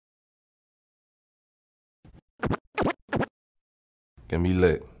Get me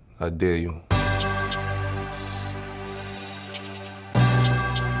lit. I dare you.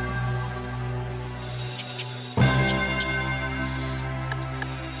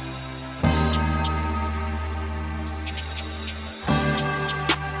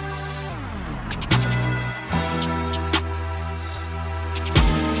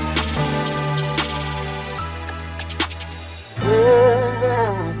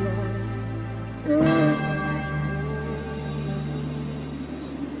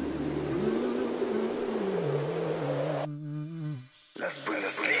 Las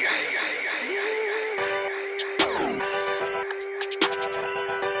Bundesligas.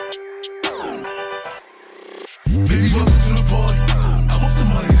 Baby, welcome to the party. I'm off the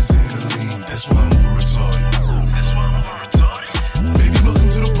money, this Italy. That's why I'm over retarded. Baby, welcome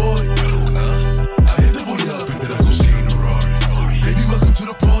to the party. I hit the boy up and then I go skate in a Rari. Baby, welcome to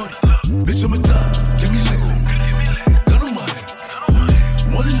the party. Bitch, I'm a thot. Get me lit. Gun on my head.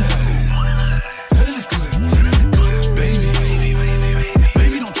 1 in the head. 10 in the clip.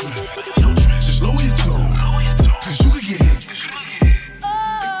 Baby, don't trip. Just lower your tone, cause you could get hit.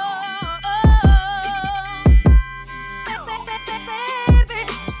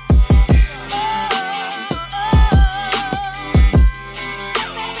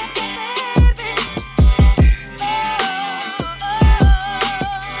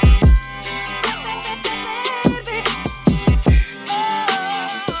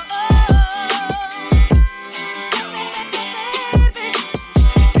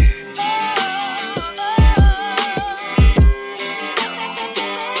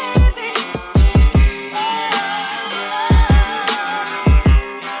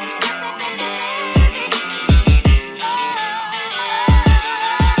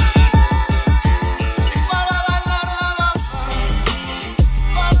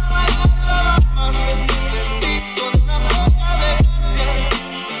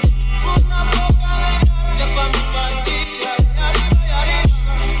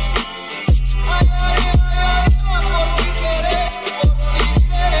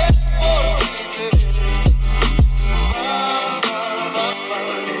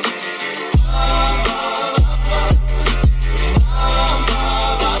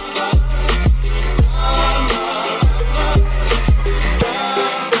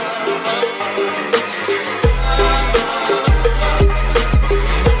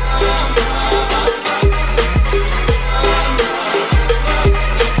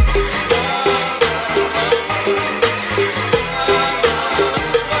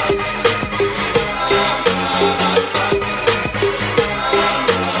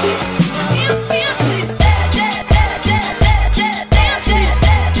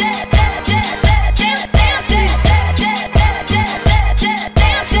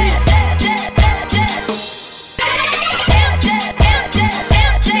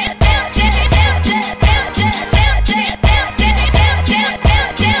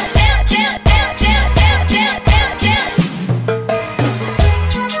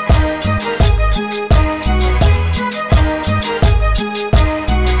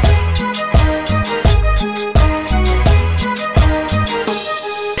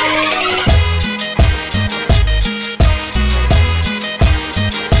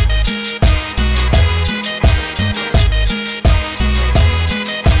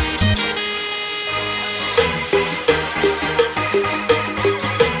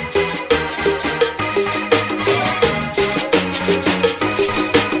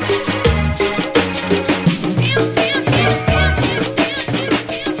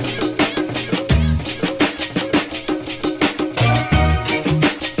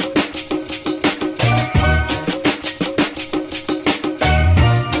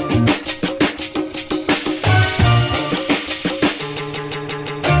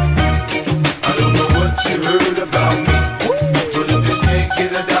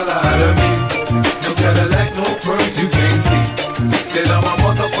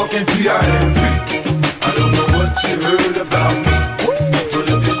 P.I.M.P. I don't know what you heard about me, but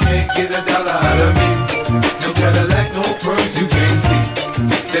if you can't get $1 out of me, no Cadillac, no perms you can't see,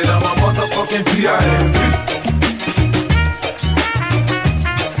 then I'm a motherfucking P.I.M.P.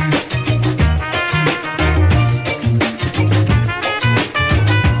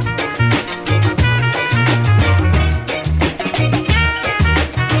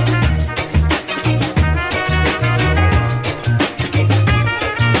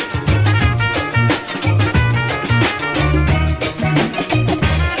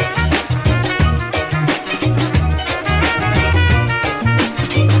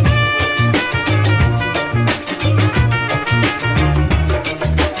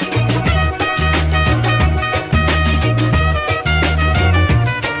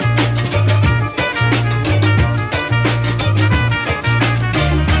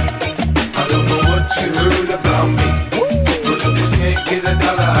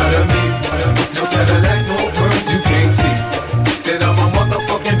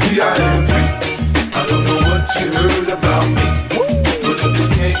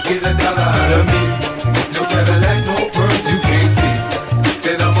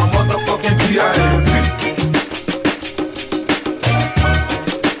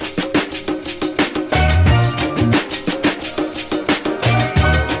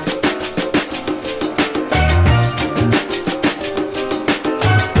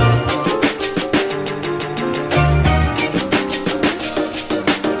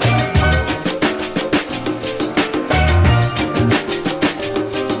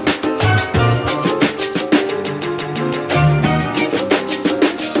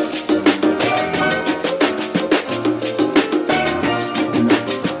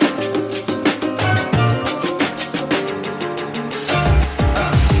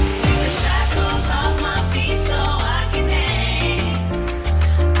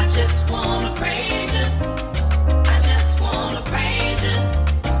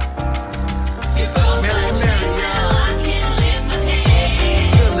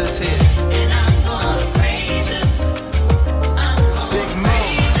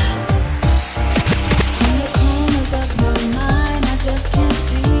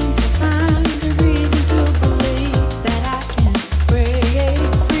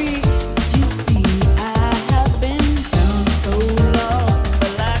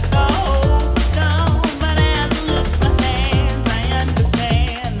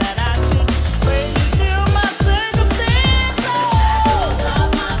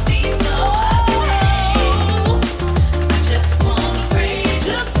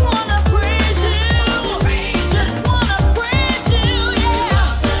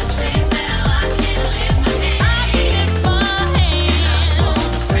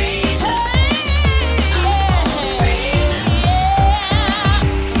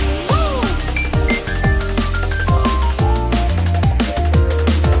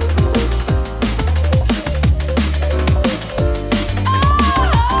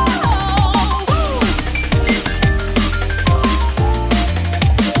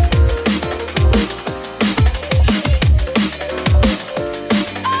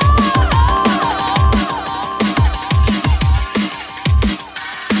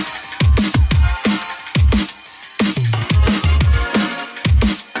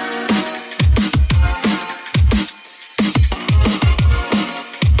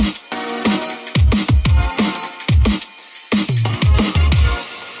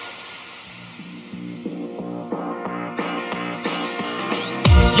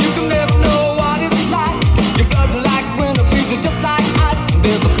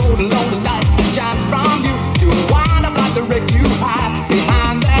 lonely light that shines from you. You wind up like the wreck you hide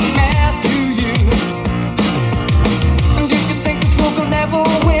behind that mask to you. And if you think this fool will never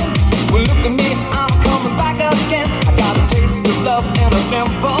win, well look at me, I'm coming back again. I got a taste of love in a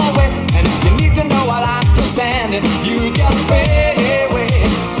simple way, and if you need to know while I'm still standing, you just fade away.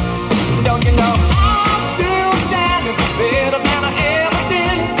 Don't you know I'm still standing, better than I ever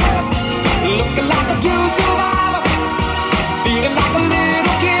did, looking like a true survivor, feeling like a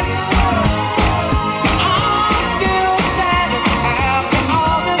little kid. I'm still standing after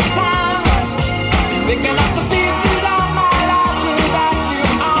all this time, picking up the pieces of my life without you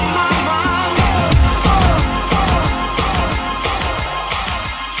on my mind.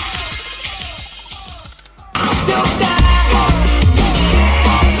 I'm still standing.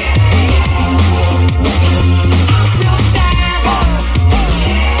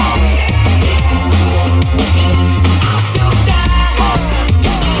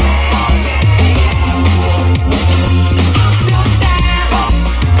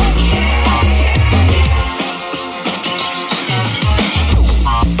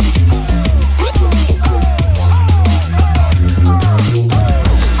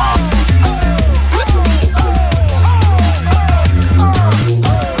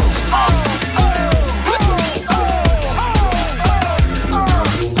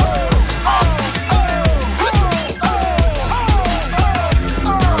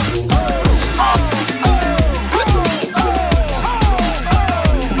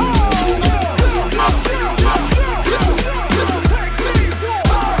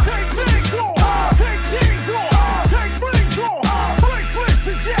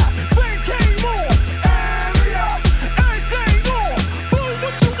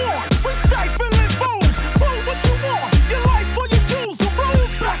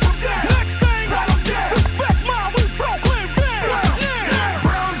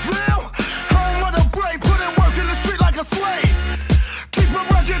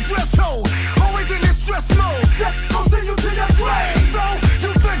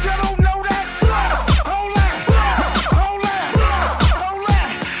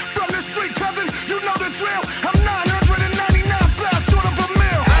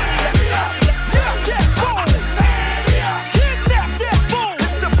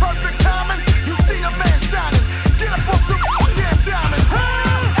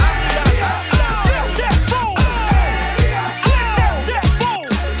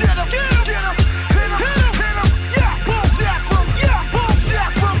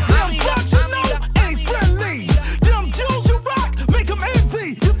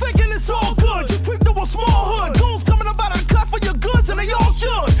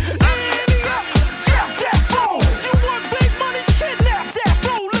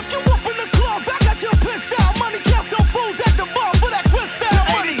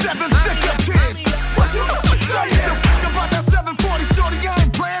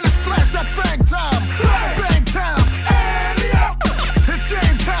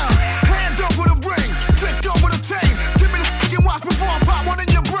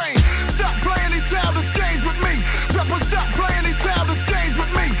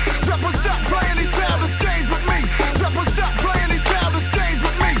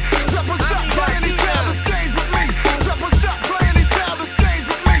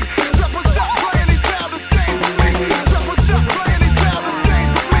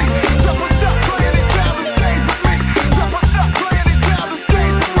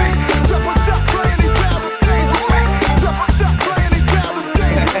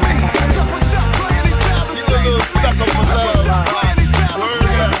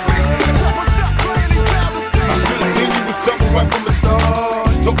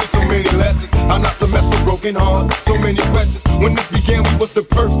 Hard. So many questions. When this began, we was the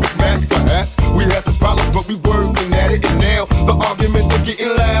perfect match. Perhaps we had some problems, but we working at it. And now the arguments are getting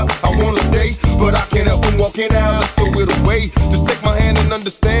loud. I wanna stay, but I can't help from walking out. Let's throw it away. Just take my hand and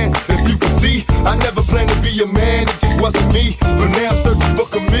understand. If you can see, I never planned to be a man. It just wasn't me. But now I'm searching for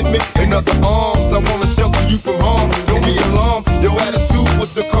commitment in other arms. I wanna shelter you from harm. Don't be alarmed. Your attitude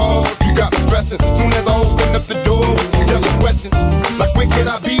was the cause. You got me stressing. Soon as I open up the door with some jealous questions, like where can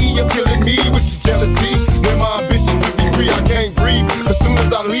I be? You're killing me with your jealousy. When my ambition to be free, I can't breathe. As soon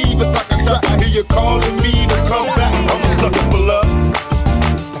as I leave, it's like a trap. I hear you calling me to come back. I'm a sucker for love.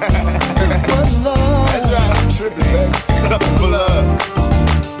 That's right, I'm tripping, baby. Sucker for love.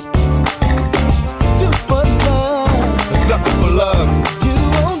 For love. Sucker for love. You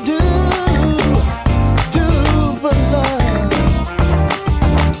won't do for love.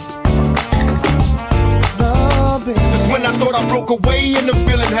 No, baby. Just when I thought I broke away and the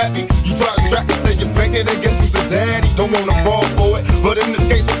feeling happy. You try to track and say you're banking against who's the daddy. Don't wanna fall for it, but in this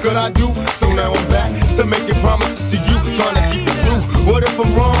case, what could I do? So now I'm back to making promises to you, trying to keep it true. What if I'm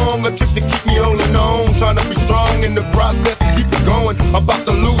wrong? A trick to keep me holding on, trying to be strong in the process, keep it going. About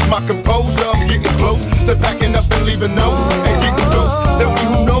to lose my composure, I'm getting close to packing up and leaving notes and getting close. Tell me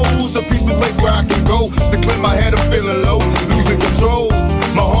who knows a peaceful place where I can go to clear my head. I'm feeling low, losing control.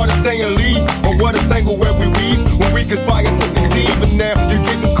 My heart is saying leave, or what a tangle where we weave when we conspire to deceive. And now you're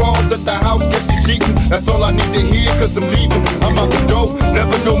getting calls at the house, guess you're cheating. That's all I need to hear, cause I'm leaving. I'm out the door,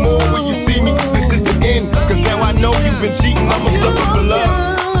 never no more when you see me. This is the end, cause now I know you've been cheating. I'm a sucker for love.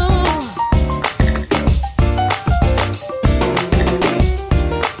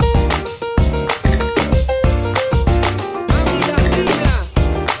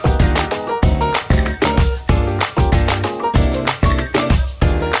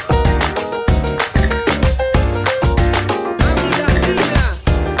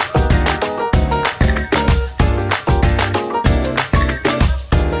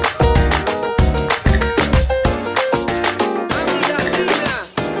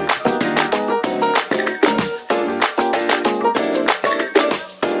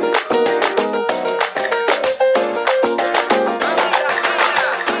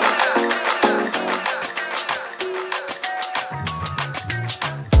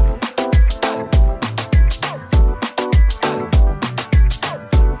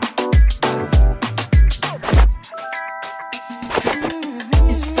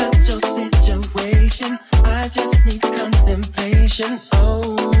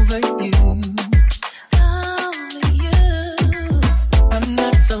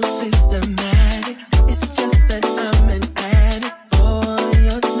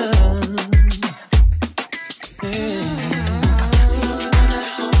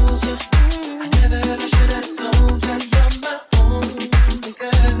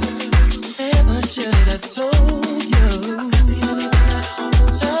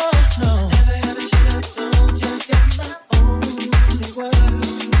 What?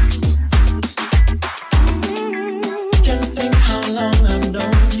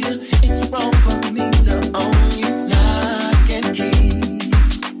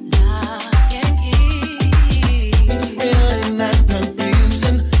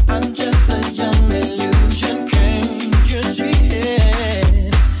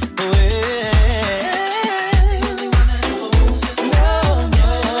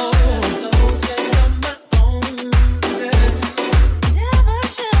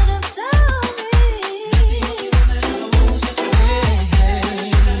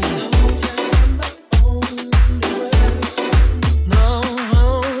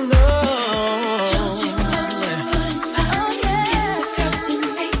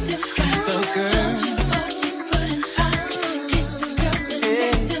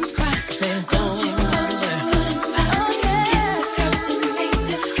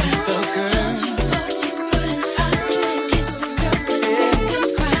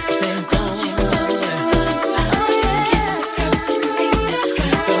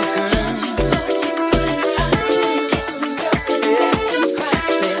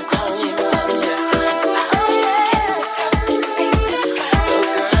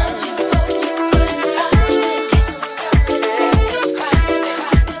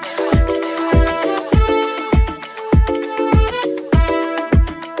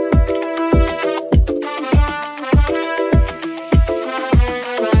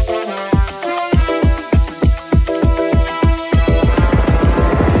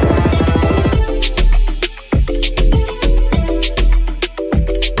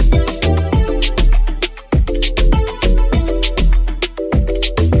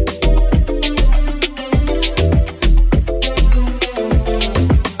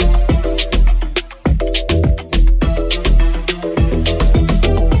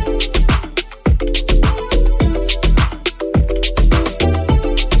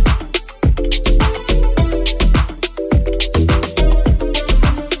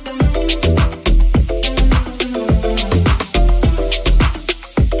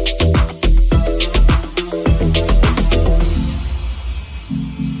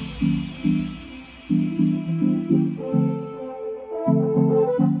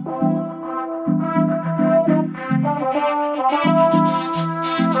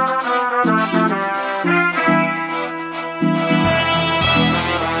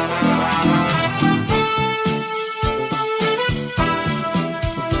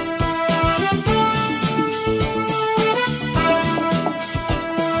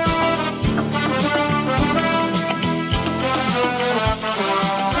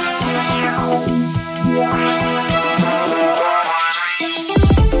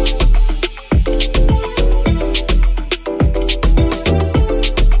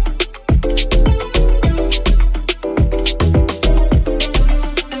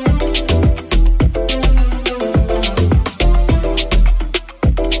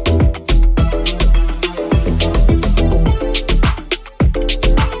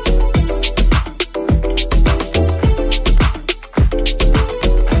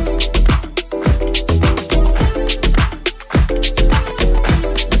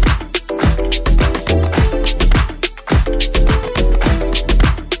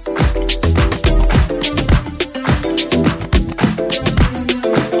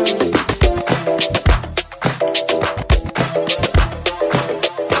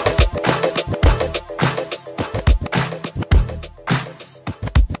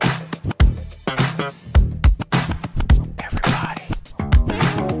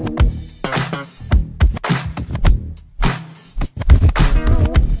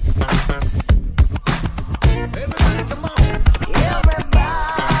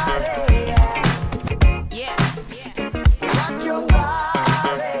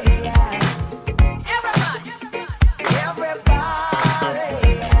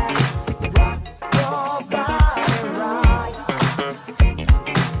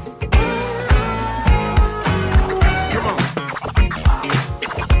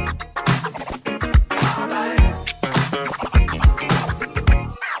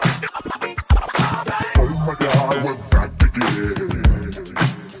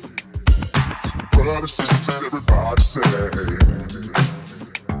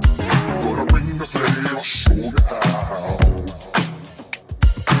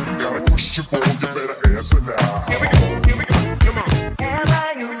 question for you, better answer now. Here we go, come on. Am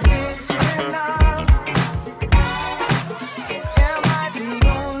I your reaching out? Am I the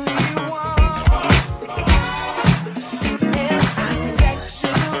only one? Am I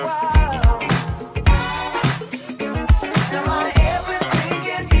sexual? Am I everything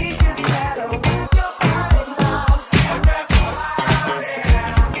you need to better with your body now? And that's why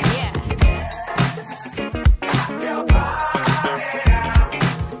your body.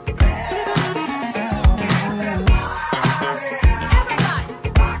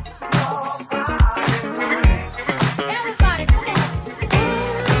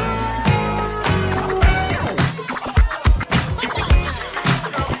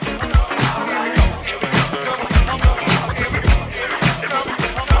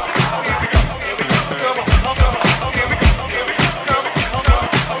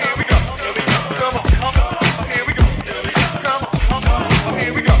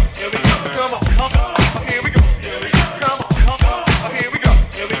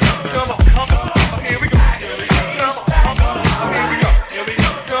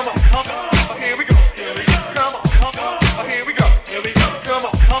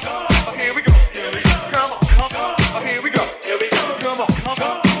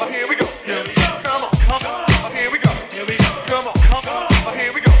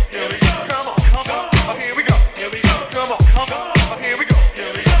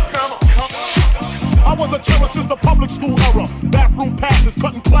 I was a terror since the public school era. Bathroom passes,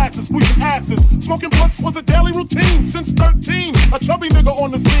 cutting classes, squeezing asses. Smoking blunts was a daily routine since 13. A chubby nigga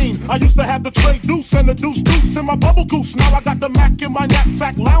on the scene. I used to have the tray deuce and the deuce in my bubble goose. Now I got the Mac in my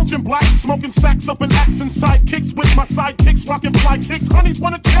knapsack, lounging black, smoking sacks up in axe and sidekicks with my sidekicks, rocking fly kicks. Honeys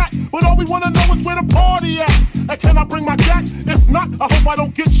wanna chat, but all we wanna know is where the party at. And can I bring my gat? If not, I hope I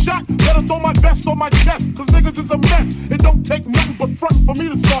don't get shot. Better throw my vest on my chest, cause niggas is a mess. It don't take nothing but front for me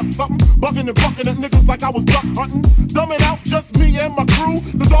to start something. Bugging and bucking at niggas like I was duck hunting. Dumbing out just me and my crew,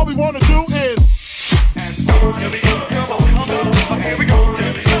 cause all we wanna do is. Here we go, come on, here we go,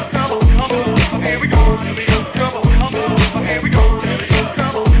 come on, here we go, come on, here we go, come on, here we go,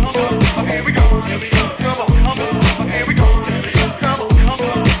 come on, here we go, come on, here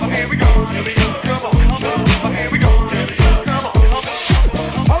we go, come on.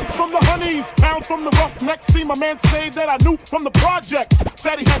 Hunts from the honeys, pounds from the roughnecks. See my man say that I knew from the projects.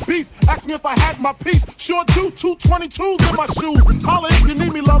 Said he had beef, asked me if I had my piece. Sure do, 222s in my shoes. Holla if you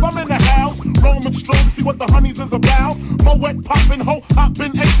need me, love, I'm in the house. Roman stroke, see what the honeys is about. Moet poppin', ho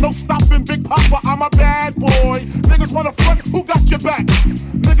hoppin', ain't no stoppin'. Big Papa, I'm a bad boy. Niggas wanna front, who got your back?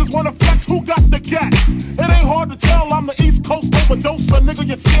 Niggas wanna flex, who got the cat? It ain't hard to tell, I'm the East Coast overdoser. Nigga,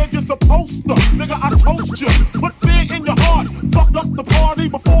 you're scared, you're supposed to. Nigga, I toast you. Put fear in your heart. Fuck up the party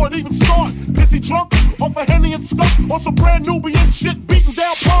before it even start. Pissy drunk, off a Henny and skunk, on some brand Nubian shit, beating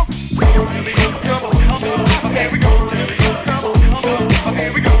down punk. Here we go, come on, here we go, come on, here we go, come on,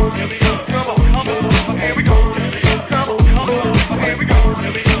 here we go, come on, here we go,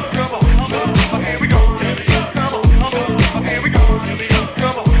 come on, here we go,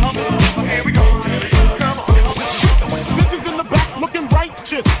 come on, here we go, come on. Bitches in the back looking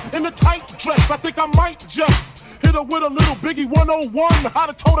righteous, in a tight dress, I think I might just hit her with a little Biggie 101, how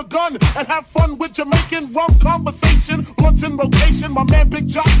to tote a gun and have fun with Jamaican rum conversation. Blunts in rotation, my man Big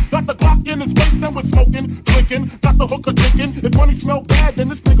Jock got the Glock in his waist and we're smoking, drinking, got the hooker thinking. If money smell bad, then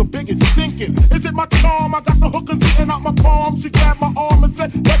this nigga Big is stinking. Is it my charm? I got the hookers eating out my palm. She grabbed my arm and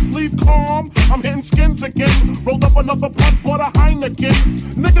said, let's leave calm. I'm hitting skins again, rolled up another blunt, bought a Heineken.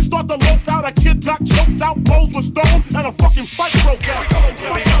 Niggas start to loke out, a kid got choked out, blows was thrown, and a fucking fight broke out.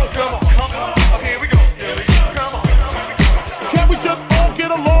 Here we go, come on, here we go. Can we just all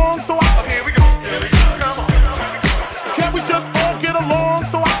get along so I... Here we go, come on. Can we just all get along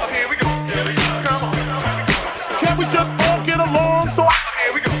so I... Here we go, come on. Can we just all get along so I...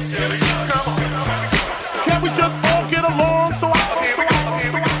 Here we go, come on. Can we just all get along so I... Here we go,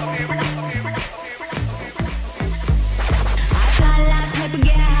 here we go, here we go. I fly like paper,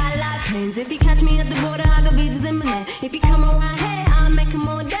 get high like planes. If you catch me at the border, I got visas in my name. If you come around here, I'll make them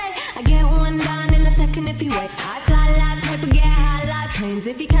all day. I get one down in a second if you wait. I fly like paper, get high like planes.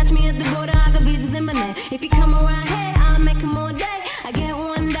 If you catch me at the border, I got visas in my name. If you come around here, I'll make them all day. I get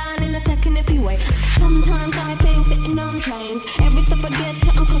one down in a second if you wait. Sometimes I think sitting on trains. Every step I get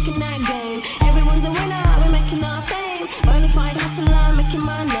to, I'm clicking that game. Everyone's a winner, we're making our fame. Bonafide hustler, making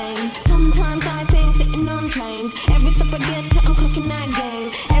my name. Sometimes I think sitting on trains. Every step I get to, I'm clicking that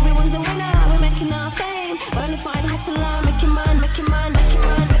game. Everyone's a winner, we're making our fame. Bonafide hustler, making mine, making mine, making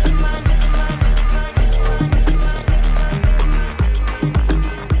mine, making mine, making mine.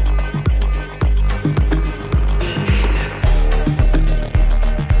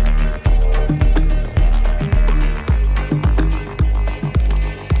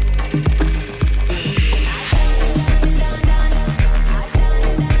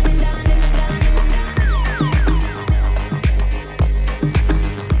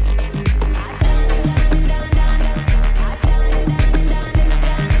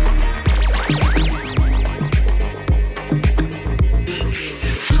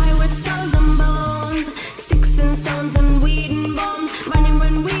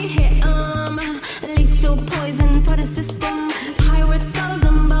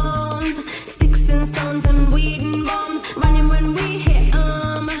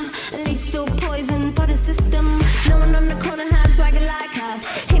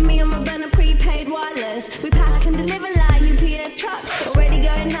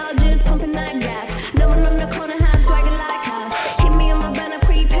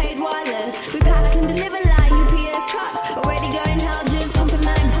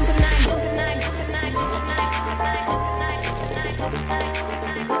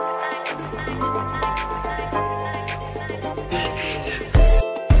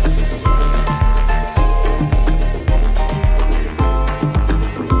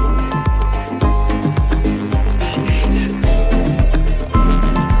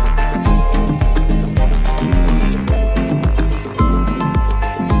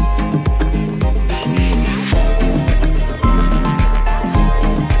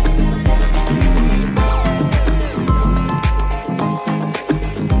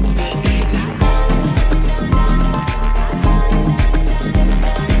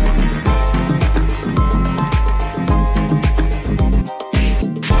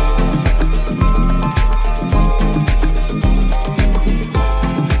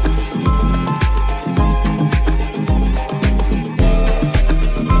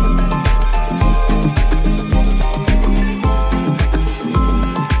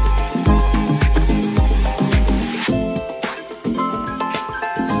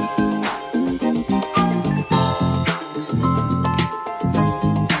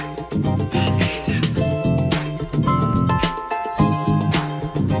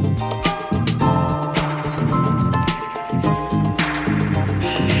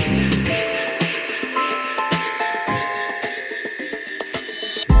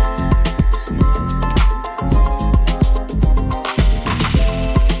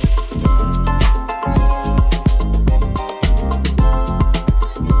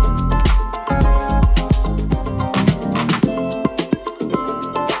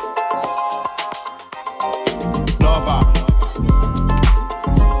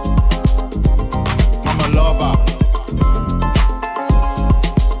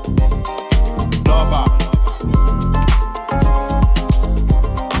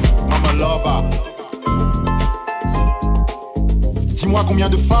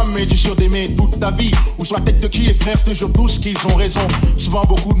 femmes et tu sur d'aimer toute ta vie. Ou sur la tête de qui les frères te jurent tous qu'ils ont raison. Souvent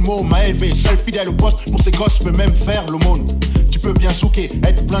beaucoup de mots m'a élevé, seul fidèle au poste. Pour ces gosses peut même faire l'aumône. Tu peux bien souquer,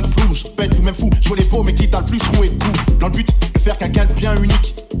 être plein de flou, pète ou même fou, jouer les faux mais qui t'a le plus roué de coup. Dans le but de faire quelqu'un de bien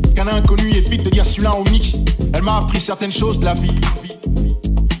unique, qu'un inconnu évite de dire celui-là en unique. Elle m'a appris certaines choses de la vie.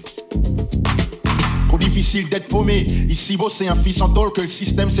 Trop difficile d'être paumé. Ici beau c'est un fils en tôle que le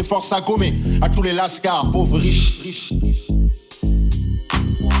système s'efforce à gommer. À tous les lascars, pauvres riches.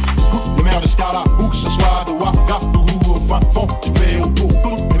 Les mères de Scarla, où que ce soit de Ouagadougou au fin fond du Pérou. Pour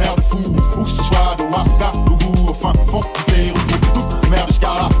toutes les mères de fou, où que ce soit de Ouagadougou au fin fond du Pérou. Pour toutes les mères de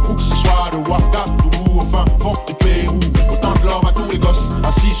Scarla, où que ce soit de Ouagadougou au fin fond du Pérou. Autant de l'or à tous les gosses,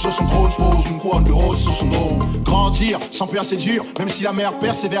 assis sur son trône, pose une couronne de rose sur son dos. Grandir, sans peur c'est dur, même si la mère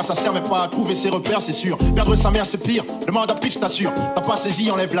persévère, ça servait pas à trouver ses repères, c'est sûr. Perdre sa mère c'est pire, demande à pitch, t'assure. T'as pas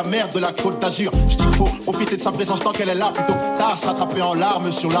saisi, enlève la merde de la côte d'Azur. Je dis qu'il faut profiter de sa présence tant qu'elle est là, plutôt que tard se rattraper en larmes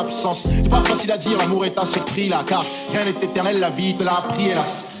sur l'absence. C'est pas facile à dire, l'amour est à ce prix là, car rien n'est éternel, la vie te l'a appris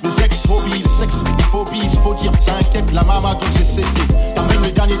hélas. Les ex-phobies, le sexe, les phobies, faut dire, ça inquiète la maman donc j'ai cessé. Car même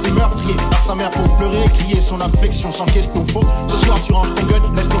le dernier des meurtriers, à sa mère pour pleurer, crier son affection sans question faux. Ce soir tu ranges ton gun,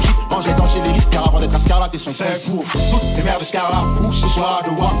 laisse ton shit, range les dangers, les risques, car avant d'être un Scarlett et son c'est pour toutes les mères de Scarla, où que ce soit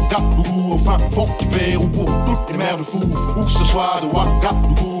de Ouagadougou au fin fond du Pérou. Pour toutes les mères de fou, où que ce soit de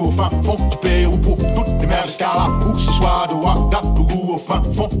Ouagadougou au fin fond du Pérou. Pour toutes les mères de Scarla, où que ce soit de Ouagadougou au fin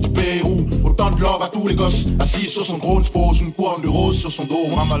fond du Pérou. Autant de love à tous les gosses, assis sur son trône, pose une couronne de rose sur son dos.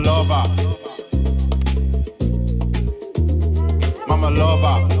 Mama Lova, Mama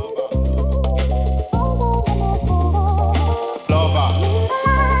Lova, Lova,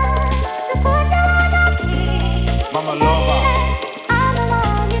 Mama Lova,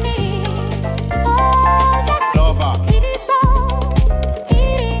 Lova,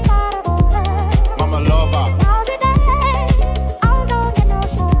 Mama Lova,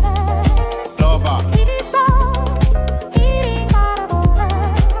 Lova,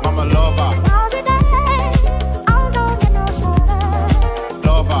 Mama Lova.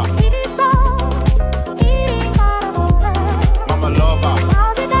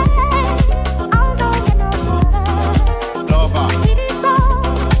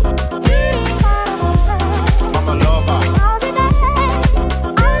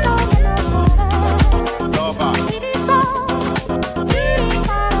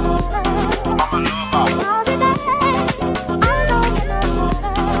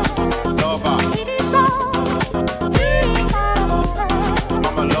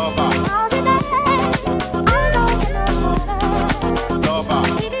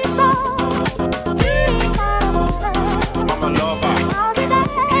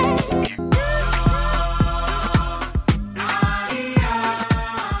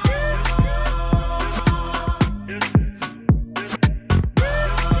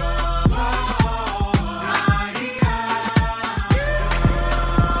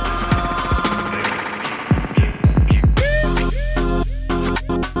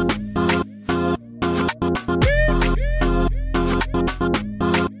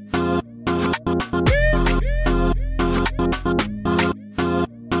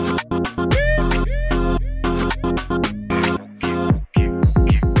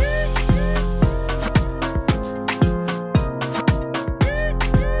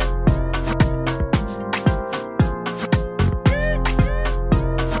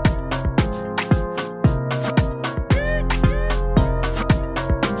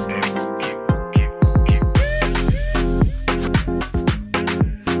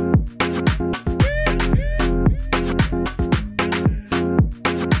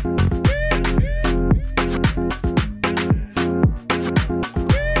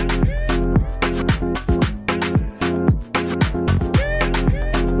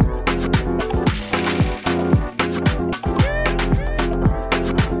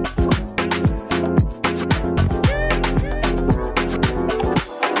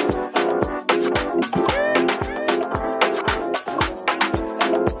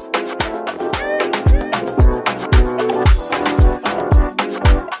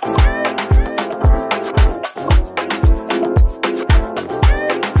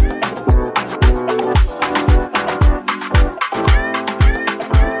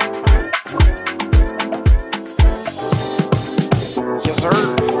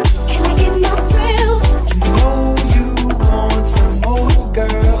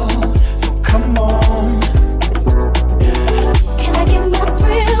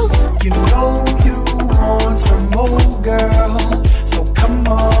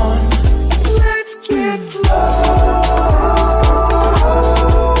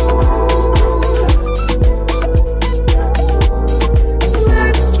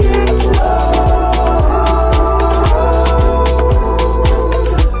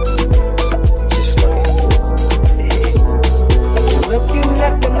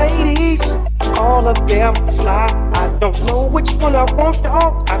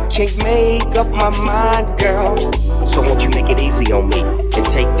 can't make up my mind, girl. So won't you make it easy on me and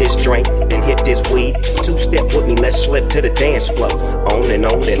take this drink and hit this weed. Two-step with me, let's slip to the dance floor. On and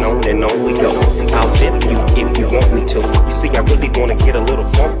on and on and on we go. I'll dip you if you want me to. You see, I really wanna get a little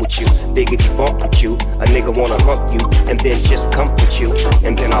funk with you. Diggity bump with you. A nigga wanna hump you and then just comfort you.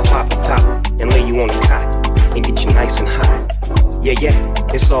 And then I'll pop the top and lay you on the cot and get you nice and hot. Yeah, yeah,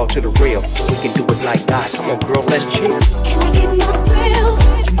 it's all to the real. We can do it like that. Come on, girl, let's chill. Can I get my thrills?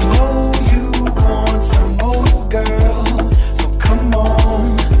 You know you want some more, girl, so come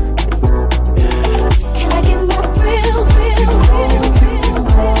on. Can I get my thrills? You know you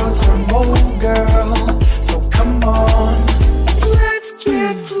want some more, girl, so come on. Let's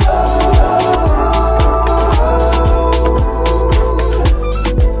get low.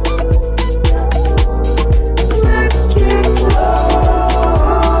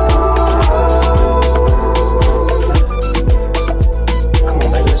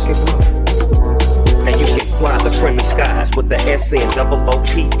 Friendly skies with the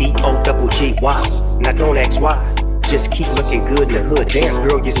S-N-O-O-P-D-O-double-G-Y. Now don't ask why, just keep looking good in the hood. Damn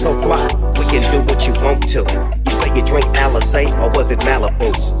girl, you're so fly, we can do what you want to. You say you drink Alizé or was it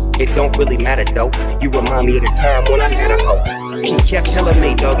Malibu? It don't really matter though, you remind me of the time when I had a hoe. She kept telling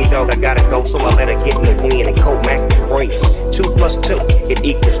me, doggy dog, I gotta go, so I let her get in the wind and co-mac the free. 2 + 2, it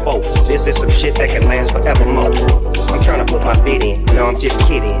equals 4. This is some shit that can last forevermore. I'm trying to put my bid in, no I'm just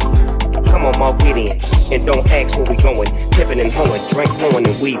kidding. Come on, Mo, get in, and don't ask where we going. Pippin' and hoeing, drink blowing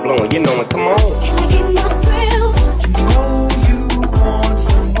and weed blowing. You know it, come on. Can I get my thrills? You know you want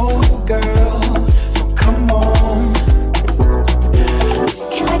some more, girl, so come on.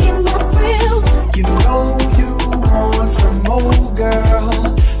 Can I get my thrills? You know you want some more, girl,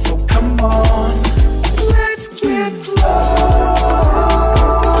 so come on. Let's get low.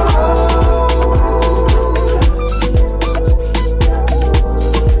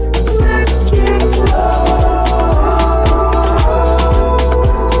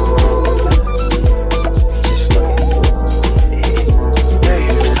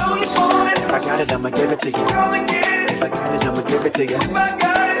 I'ma give it to you. If I got it, I'ma give it to you.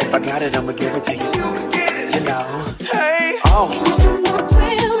 If I got it, I'ma give it to you. You know, hey, oh.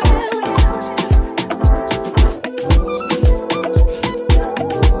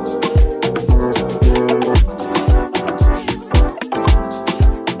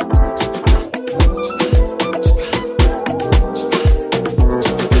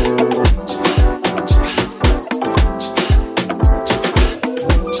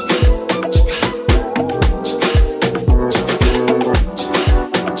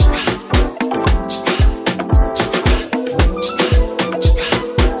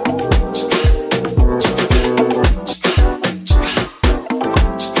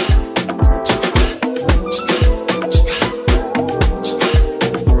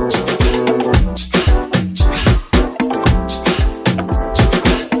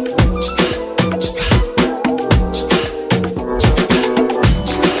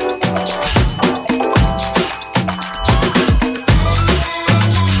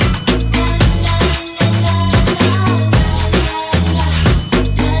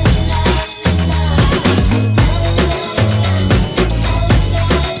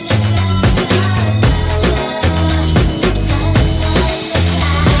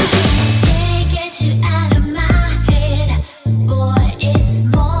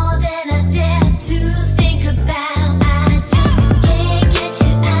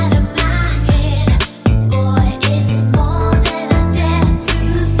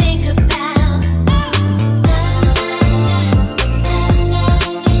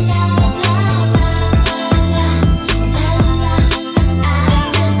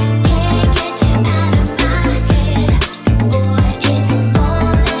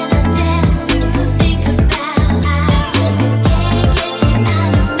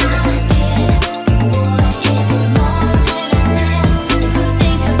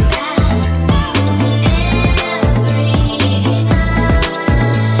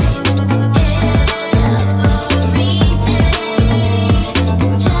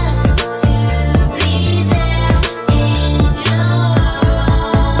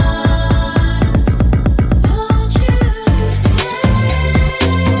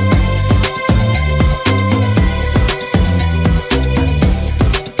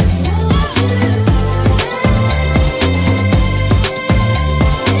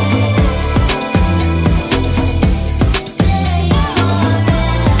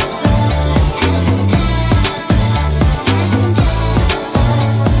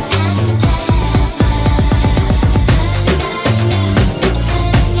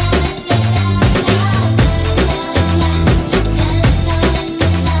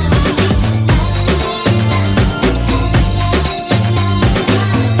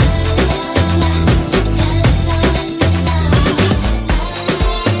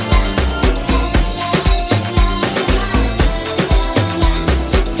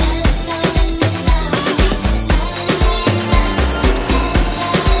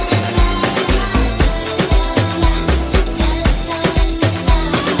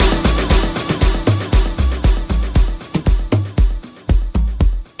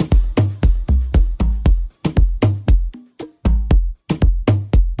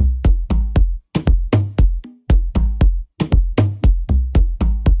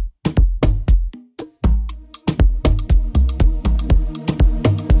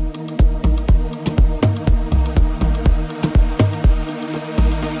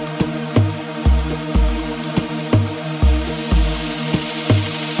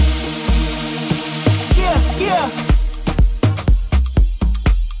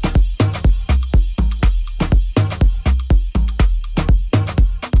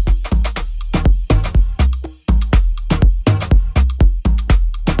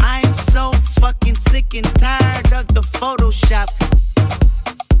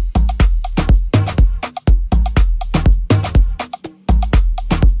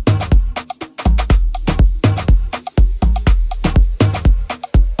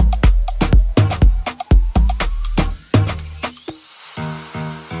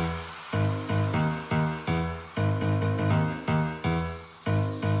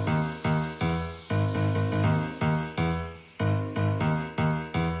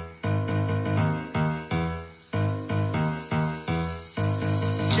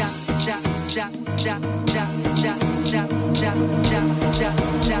 Nobody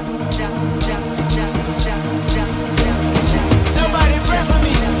pray for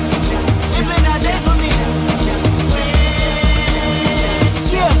me. It been a day for me.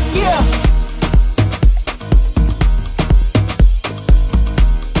 Yeah.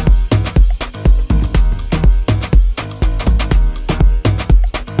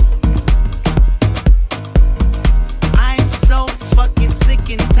 I'm so fucking sick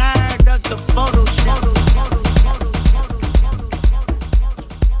and tired of the Photoshop.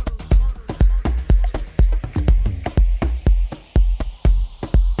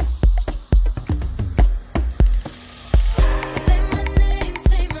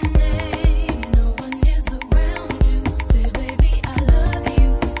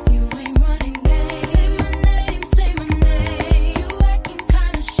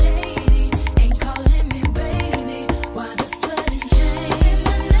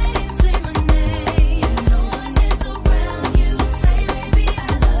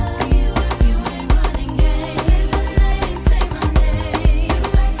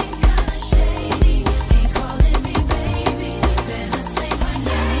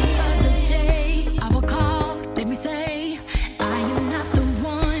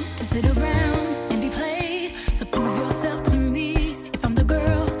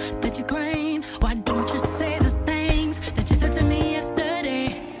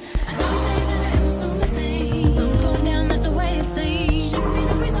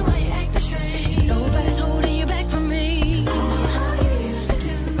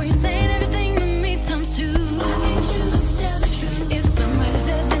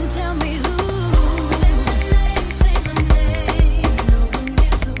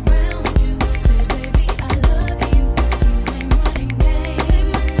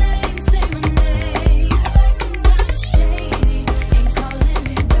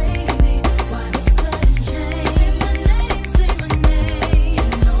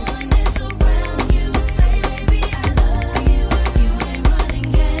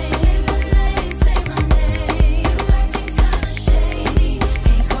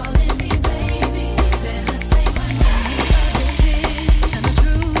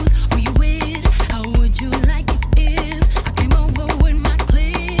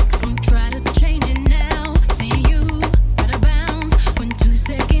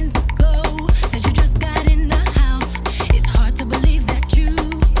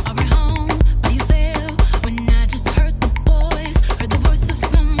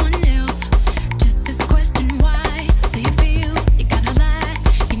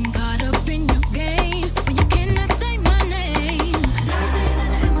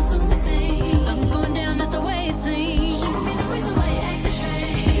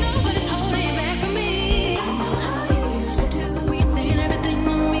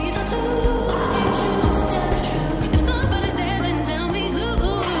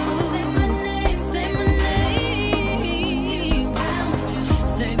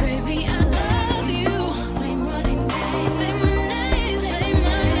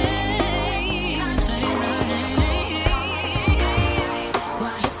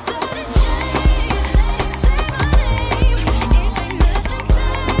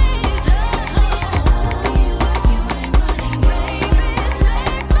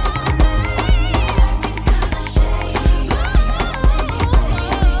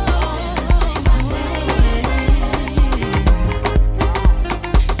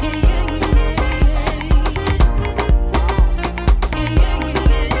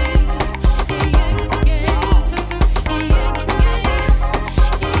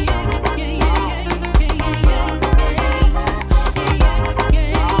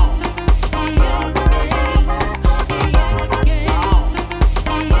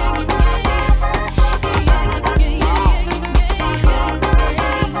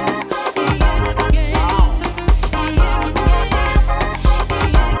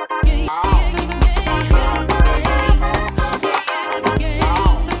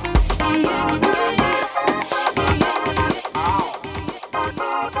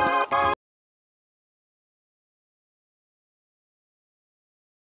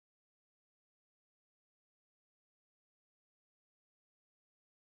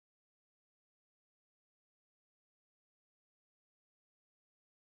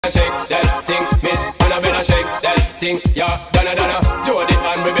 Shake that thing, miss, and I better shake that thing. Yeah, Donna, Jody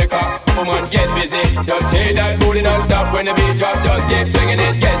and Rebecca, woman get busy. Just shake that booty non-stop when the beat drop. Just keep swinging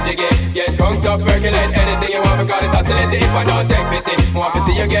it, get jiggy, get drunk up, percolate anything you want because it's oscillating. If I don't take pity, want to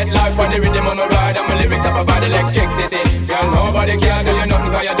see you get live on the rhythm on my ride and my lyrics up about electricity. Girl, nobody can do you nothing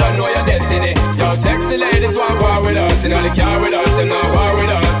because you don't know your destiny. Yo, sexy ladies want war with us, you know they care with us, them not war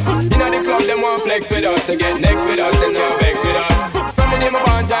with us.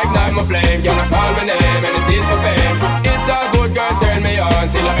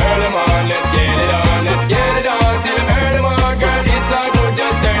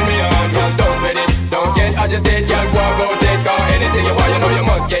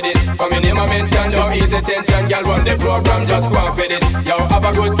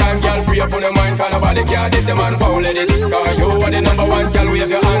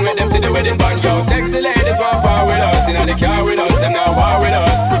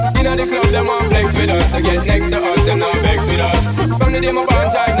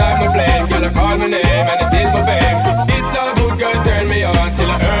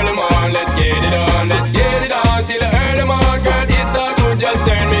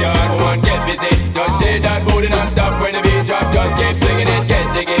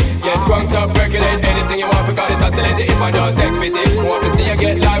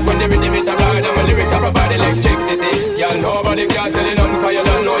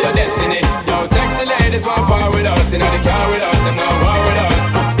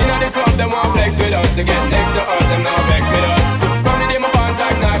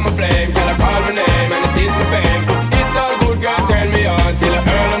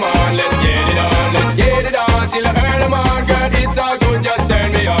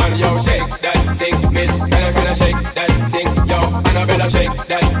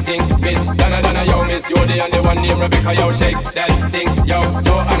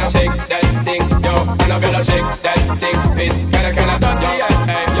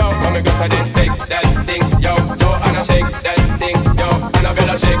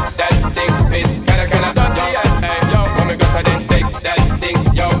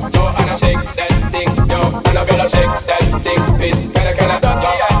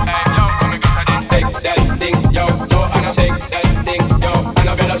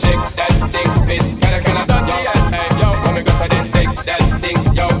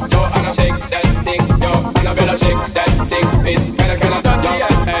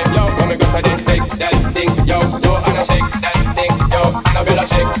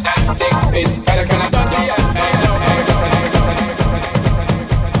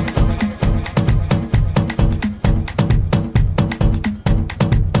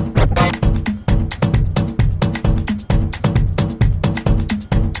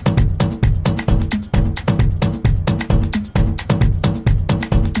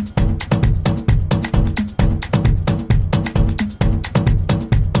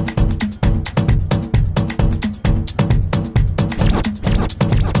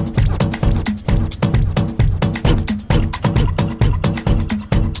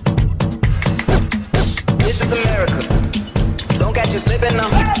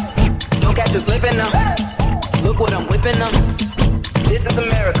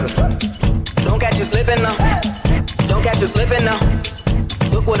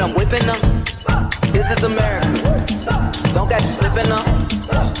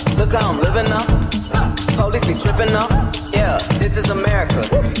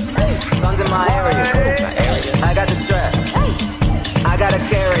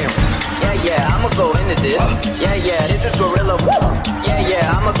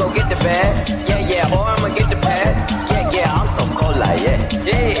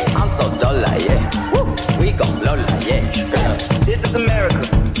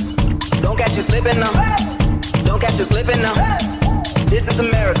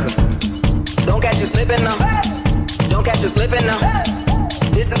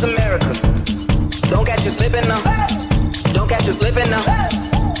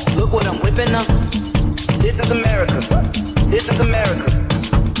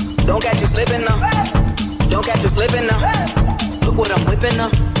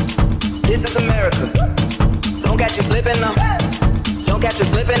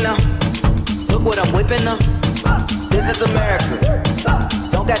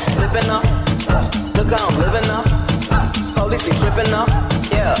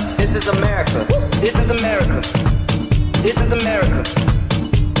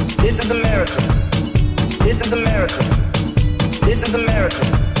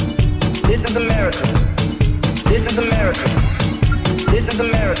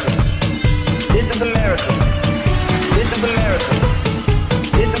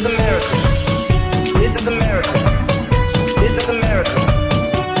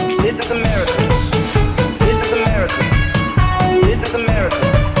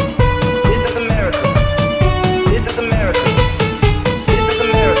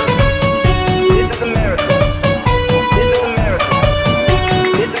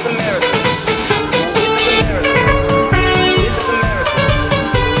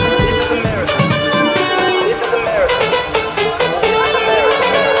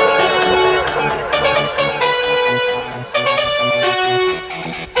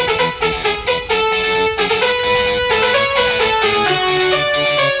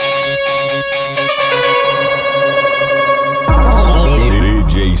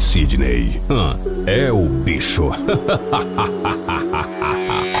 Sidney. É o bicho.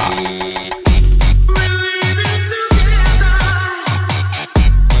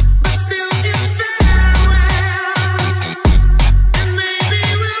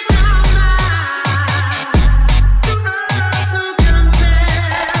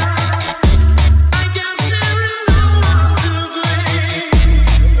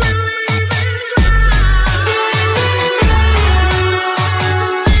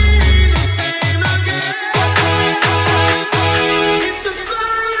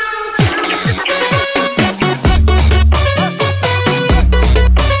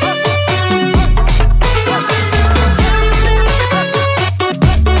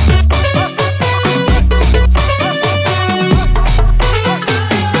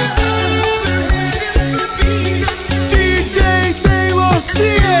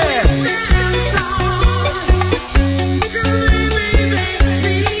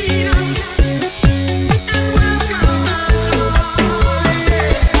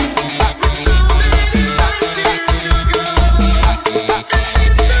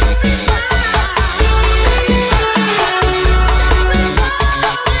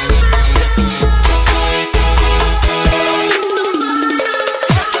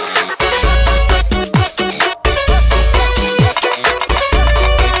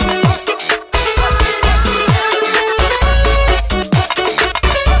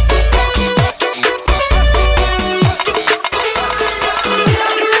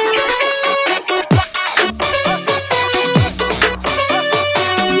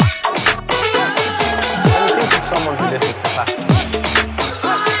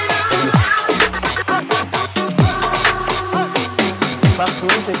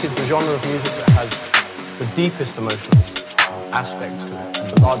 genre of music that has the deepest emotional aspects to it, and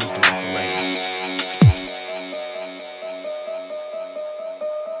the largest emotional range.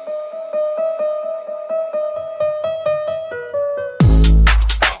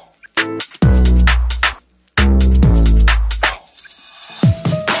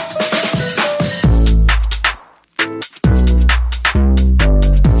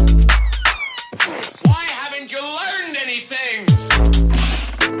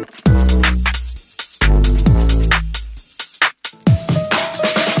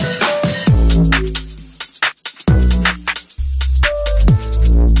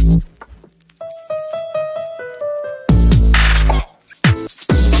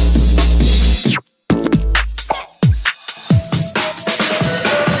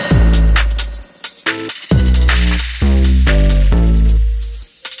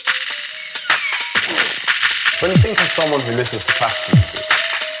 When you think of someone who listens to classical music,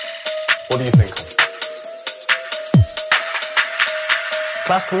 what do you think of?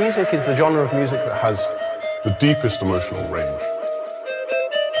 Classical music is the genre of music that has the deepest emotional range.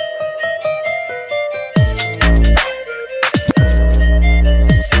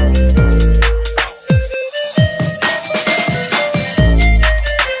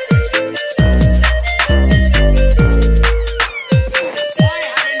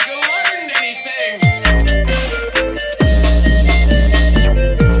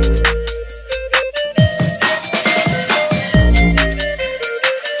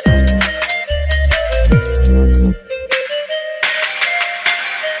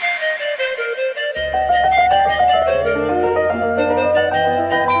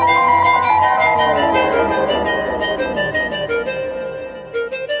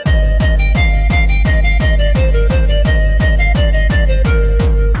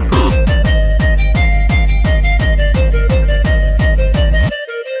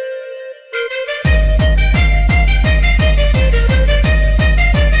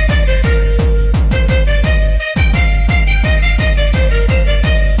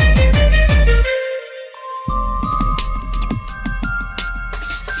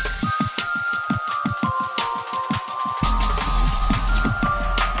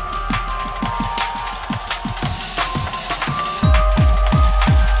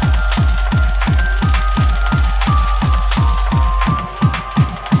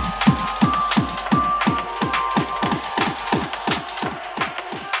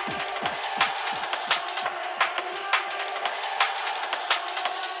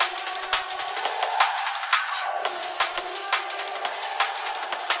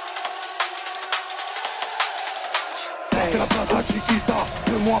 C'est la plaza chiquita,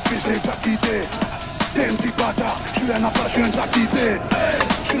 2 mois après je l'ai déjà quitté. T'es un petit bâtard, je suis un appât, je viens de la quitter.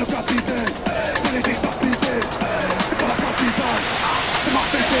 Je suis le capitaine, c'est les décapités. C'est pas la capitale, c'est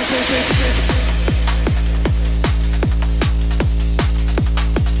Marseille,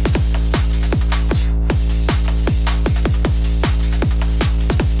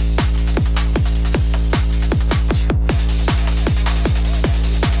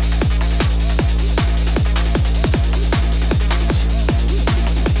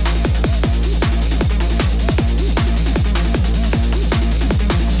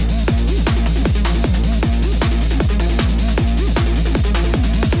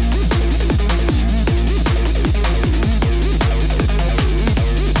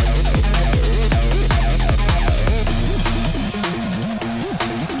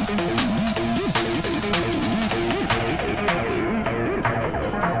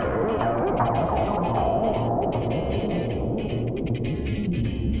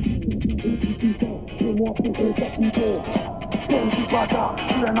 Say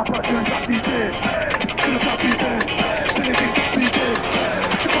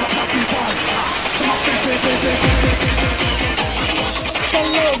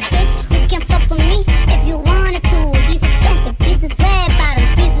little bitch, you can fuck with me if you wanted to. These expensive, these is red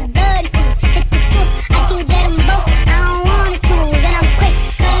bottoms, these is bloody shoes. Hit the scoop, I can get them both, I don't want to. Then I'm quick,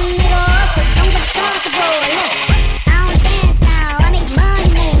 cut a nigga off, so don't get comfortable. Look, I don't dance now, I make money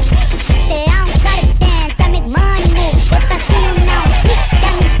move. Say I don't gotta dance, I make money move. If I see them now,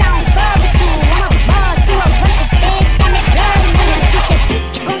 that means I don't barbecue. I'm a boss, you a worker, bitch, I make bloody moves. She said,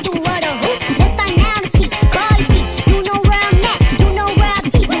 you gon' do what or who? Let's find out and see. Cardi B, you know where I'm at, you know where I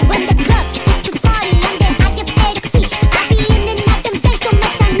be. We run the club, it's you party, I'm there, I get paid to see. I be in and out them things so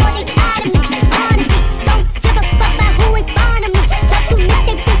much, I know they tired of me. Honestly, don't give a fuck about who in front of me. Drop 2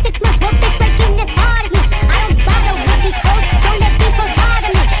 mixtapes in 6 months, what bitch working as hard as me? I don't bother with these hoes, don't let these hoes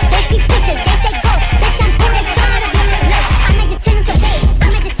bother me. They see pictures, they say go, bitch I'm who they tryna be. Look, I might just chill in some babe, I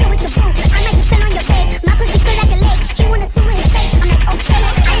might just chill with your boo, I might just spin on your babe. My pussy feel like a lake, he wanna swim with his face. I'm like, okay,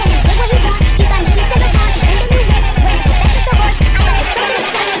 I let him do what he want. He got me cheap in the front, in the new whip, when I get back to the horse, I got the trunk in the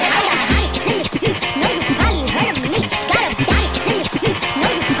front. I got bodies in the street, know you probably heard of me. Got a bodies in the street,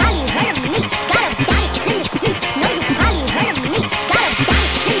 know you probably heard of me. Got a bodies in the street, know you probably heard of me. Got a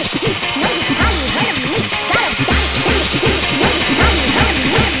bodies in the street, know you probably heard of me. Got a bodies in the street, know you probably heard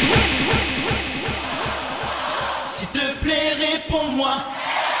of me. S'il te plaît, réponds-moi.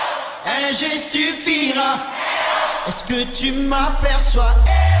 Un geste suffira. Est-ce que tu m'aperçois?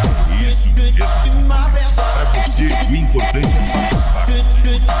 Est-ce que tu m'aperçois? É você o importante. Que